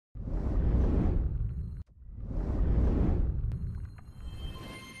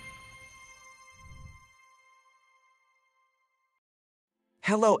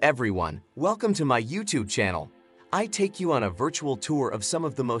Hello everyone, welcome to my YouTube channel. I take you on a virtual tour of some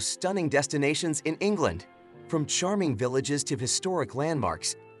of the most stunning destinations in England. From charming villages to historic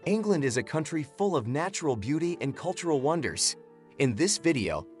landmarks, England is a country full of natural beauty and cultural wonders. In this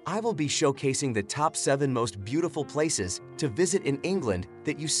video, I will be showcasing the top 7 most beautiful places to visit in England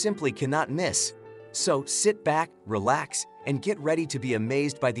that you simply cannot miss. So sit back, relax, and get ready to be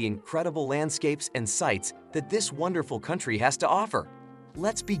amazed by the incredible landscapes and sights that this wonderful country has to offer.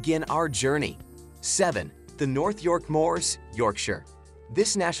 Let's begin our journey. 7. The North York Moors, Yorkshire.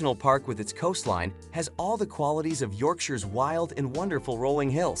 This national park with its coastline has all the qualities of Yorkshire's wild and wonderful rolling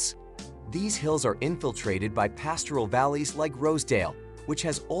hills. These hills are infiltrated by pastoral valleys like Rosedale, which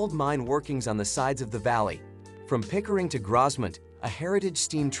has old mine workings on the sides of the valley. From Pickering to Grasmere, a heritage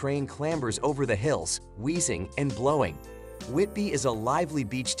steam train clambers over the hills, wheezing and blowing. Whitby is a lively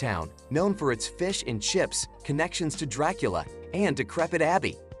beach town, known for its fish and chips, connections to Dracula, and decrepit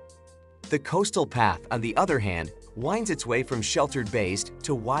Abbey. The coastal path, on the other hand, winds its way from sheltered bays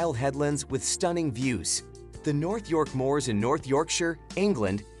to wild headlands with stunning views. The North York Moors in North Yorkshire,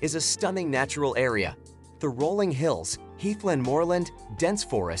 England, is a stunning natural area. The rolling hills, heathland moorland, dense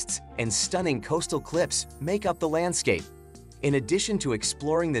forests, and stunning coastal cliffs make up the landscape. In addition to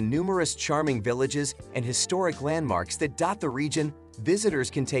exploring the numerous charming villages and historic landmarks that dot the region, visitors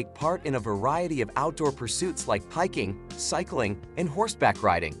can take part in a variety of outdoor pursuits like hiking, cycling, and horseback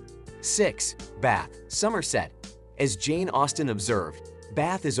riding. 6. Bath, Somerset. As Jane Austen observed,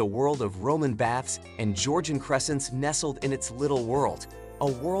 Bath is a world of Roman baths and Georgian crescents nestled in its little world,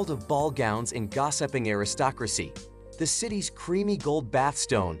 a world of ball gowns and gossiping aristocracy. The city's creamy gold bath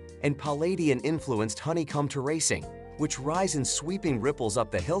stone and Palladian-influenced honeycomb terracing, which rise in sweeping ripples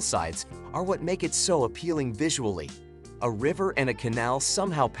up the hillsides, are what make it so appealing visually. A river and a canal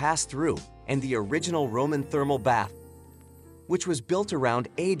somehow pass through, and the original Roman thermal bath, which was built around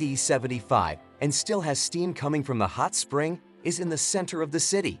AD 75 and still has steam coming from the hot spring, is in the center of the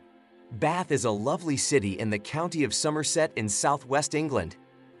city. Bath is a lovely city in the county of Somerset in southwest England.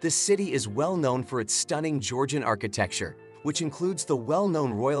 The city is well known for its stunning Georgian architecture, which includes the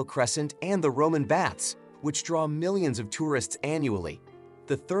well-known Royal Crescent and the Roman baths, which draw millions of tourists annually.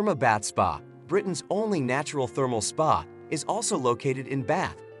 The Thermabath Spa, Britain's only natural thermal spa, is also located in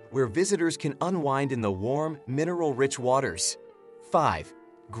Bath, where visitors can unwind in the warm, mineral-rich waters. 5.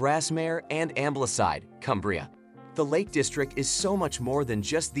 Grasmere and Ambleside, Cumbria. The Lake District is so much more than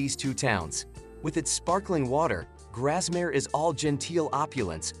just these two towns. With its sparkling water, Grasmere is all genteel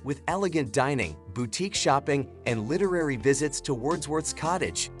opulence with elegant dining, boutique shopping, and literary visits to Wordsworth's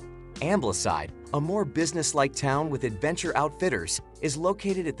cottage. Ambleside, a more business-like town with adventure outfitters, is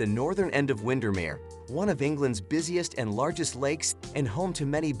located at the northern end of Windermere, one of England's busiest and largest lakes and home to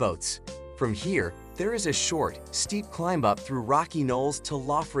many boats. From here, there is a short, steep climb up through rocky knolls to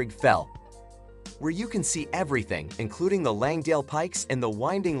Loughrigg Fell, where you can see everything, including the Langdale Pikes and the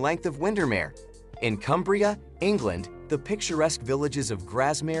winding length of Windermere. In Cumbria, England, the picturesque villages of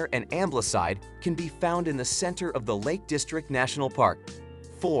Grasmere and Ambleside can be found in the center of the Lake District National Park.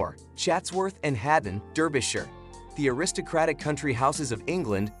 4. Chatsworth and Haddon, Derbyshire. The aristocratic country houses of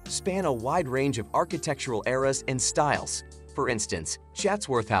England span a wide range of architectural eras and styles. For instance,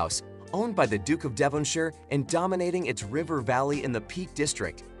 Chatsworth House, owned by the Duke of Devonshire and dominating its river valley in the Peak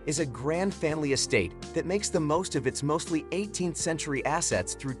District, is a grand family estate that makes the most of its mostly 18th century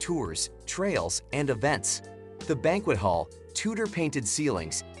assets through tours, trails, and events. The banquet hall, Tudor-painted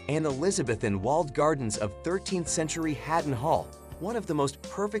ceilings, and Elizabethan walled gardens of 13th century Haddon Hall, one of the most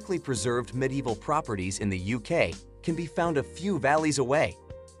perfectly preserved medieval properties in the UK, can be found a few valleys away.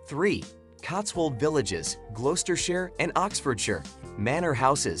 3. Cotswold villages, Gloucestershire and Oxfordshire. Manor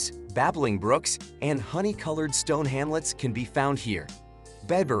houses, babbling brooks, and honey-colored stone hamlets can be found here.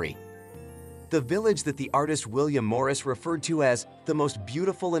 Bedbury. The village that the artist William Morris referred to as the most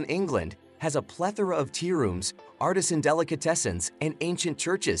beautiful in England has a plethora of tea rooms, artisan delicatessens, and ancient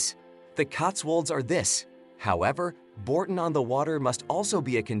churches. The Cotswolds are this. However, Bourton-on-the-Water must also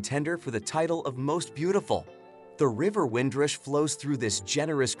be a contender for the title of most beautiful. The River Windrush flows through this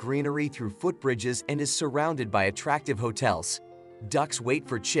generous greenery through footbridges and is surrounded by attractive hotels. Ducks wait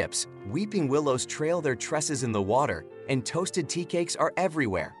for chips, weeping willows trail their tresses in the water, and toasted tea cakes are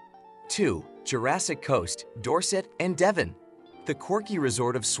everywhere. 2. Jurassic Coast, Dorset and Devon. The quirky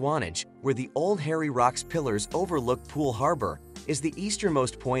resort of Swanage, where the old Harry Rocks pillars overlook Poole Harbour, is the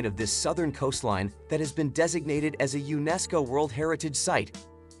easternmost point of this southern coastline that has been designated as a UNESCO World Heritage Site.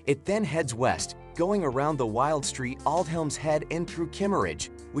 It then heads west, going around the wild street Aldhelm's Head and through Kimmeridge,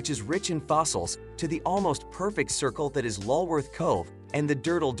 which is rich in fossils, to the almost perfect circle that is Lulworth Cove and the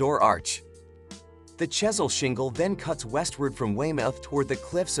Durdle Door Arch. The Chesil shingle then cuts westward from Weymouth toward the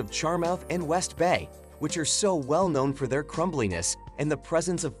cliffs of Charmouth and West Bay, which are so well known for their crumbliness and the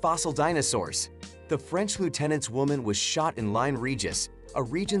presence of fossil dinosaurs. The French lieutenant's woman was shot in Lyme Regis, a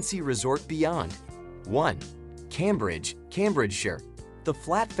Regency resort beyond. 1. Cambridge, Cambridgeshire. The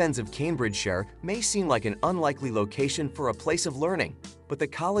flat fens of Cambridgeshire may seem like an unlikely location for a place of learning, but the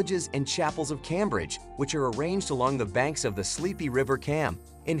colleges and chapels of Cambridge, which are arranged along the banks of the sleepy River Cam,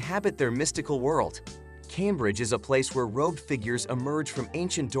 inhabit their mystical world. Cambridge is a place where robed figures emerge from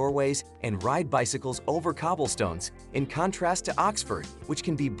ancient doorways and ride bicycles over cobblestones, in contrast to Oxford, which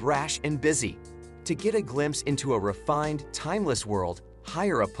can be brash and busy. To get a glimpse into a refined, timeless world,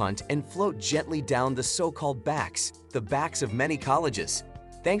 hire a punt and float gently down the so-called backs, the backs of many colleges.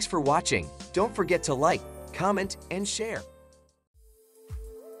 Thanks for watching. Don't forget to like, comment, and share.